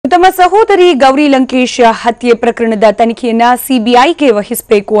ತಮ್ಮ ಸಹೋದರಿ ಗೌರಿ ಲಂಕೇಶ್ ಹತ್ಯೆ ಪ್ರಕರಣದ ತನಿಖೆಯನ್ನ ಸಿಬಿಐಗೆ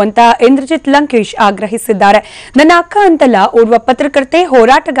ವಹಿಸಬೇಕು ಅಂತ ಇಂದ್ರಜಿತ್ ಲಂಕೇಶ್ ಆಗ್ರಹಿಸಿದ್ದಾರೆ. ನನ್ನ ಅಕ್ಕ ಅಂತಲ್ಲ, ಓರ್ವ ಪತ್ರಕರ್ತೆ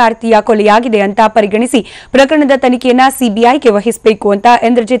ಹೋರಾಟಗಾರ್ತಿಯ ಕೊಲೆಯಾಗಿದೆ ಅಂತ ಪರಿಗಣಿಸಿ ಪ್ರಕರಣದ ತನಿಖೆಯನ್ನ ಸಿಬಿಐಗೆ ವಹಿಸಬೇಕು ಅಂತ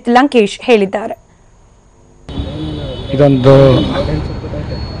ಇಂದ್ರಜಿತ್ ಲಂಕೇಶ್ ಹೇಳಿದ್ದಾರೆ. ಇದೊಂದು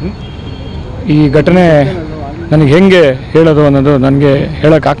ಈ ಘಟನೆ ನನಗೆ ಹೆಂಗೆ ಹೇಳೋದು ಅನ್ನೋದು ನನಗೆ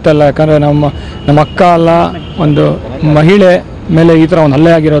ಹೇಳೋಕ್ಕಾಗ್ತಾ ಇಲ್ಲ. ಯಾಕಂದರೆ ನಮ್ಮ ಅಕ್ಕ ಅಲ್ಲ, ಒಂದು ಮಹಿಳೆ ಮೇಲೆ ಈ ಥರ ಒಂದು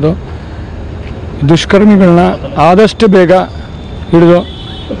ಹಲ್ಲೆ ಆಗಿರೋದು. ದುಷ್ಕರ್ಮಿಗಳನ್ನ ಆದಷ್ಟು ಬೇಗ ಹಿಡಿದು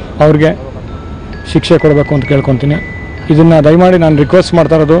ಅವ್ರಿಗೆ ಶಿಕ್ಷೆ ಕೊಡಬೇಕು ಅಂತ ಕೇಳ್ಕೊತೀನಿ. ಇದನ್ನು ದಯಮಾಡಿ ನಾನು ರಿಕ್ವೆಸ್ಟ್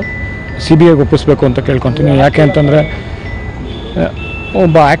ಮಾಡ್ತಾ ಇರೋದು CBIಗೆ ಒಪ್ಪಿಸ್ಬೇಕು ಅಂತ ಕೇಳ್ಕೊತೀನಿ. ಯಾಕೆ ಅಂತಂದರೆ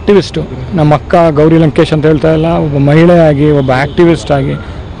ಒಬ್ಬ ಆ್ಯಕ್ಟಿವಿಸ್ಟು, ನಮ್ಮ ಅಕ್ಕ ಗೌರಿ ಲಂಕೇಶ್ ಅಂತ ಹೇಳ್ತಾ ಇಲ್ಲ, ಒಬ್ಬ ಮಹಿಳೆಯಾಗಿ ಒಬ್ಬ ಆ್ಯಕ್ಟಿವಿಸ್ಟ್ ಆಗಿ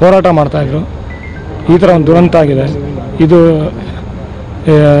ಹೋರಾಟ ಮಾಡ್ತಾಯಿದ್ರು. ಈ ಥರ ಒಂದು ದುರಂತ ಆಗಿದೆ. ಇದು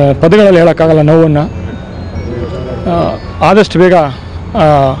ಪದಗಳಲ್ಲಿ ಹೇಳೋಕ್ಕಾಗಲ್ಲ ನೋವನ್ನು. ಆದಷ್ಟು ಬೇಗ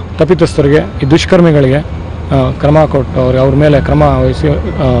ತಪ್ಪಿತಸ್ಥರಿಗೆ, ಈ ದುಷ್ಕರ್ಮಿಗಳಿಗೆ ಕ್ರಮ ಕೊಟ್ಟು ಅವ್ರ ಮೇಲೆ ಕ್ರಮ ವಹಿಸಿ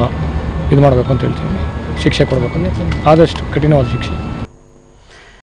ಇದು ಮಾಡಬೇಕು ಅಂತ ಹೇಳ್ತೀನಿ. ಶಿಕ್ಷೆ ಕೊಡಬೇಕು, ಆದಷ್ಟು ಕಠಿಣವಾದ ಶಿಕ್ಷೆ.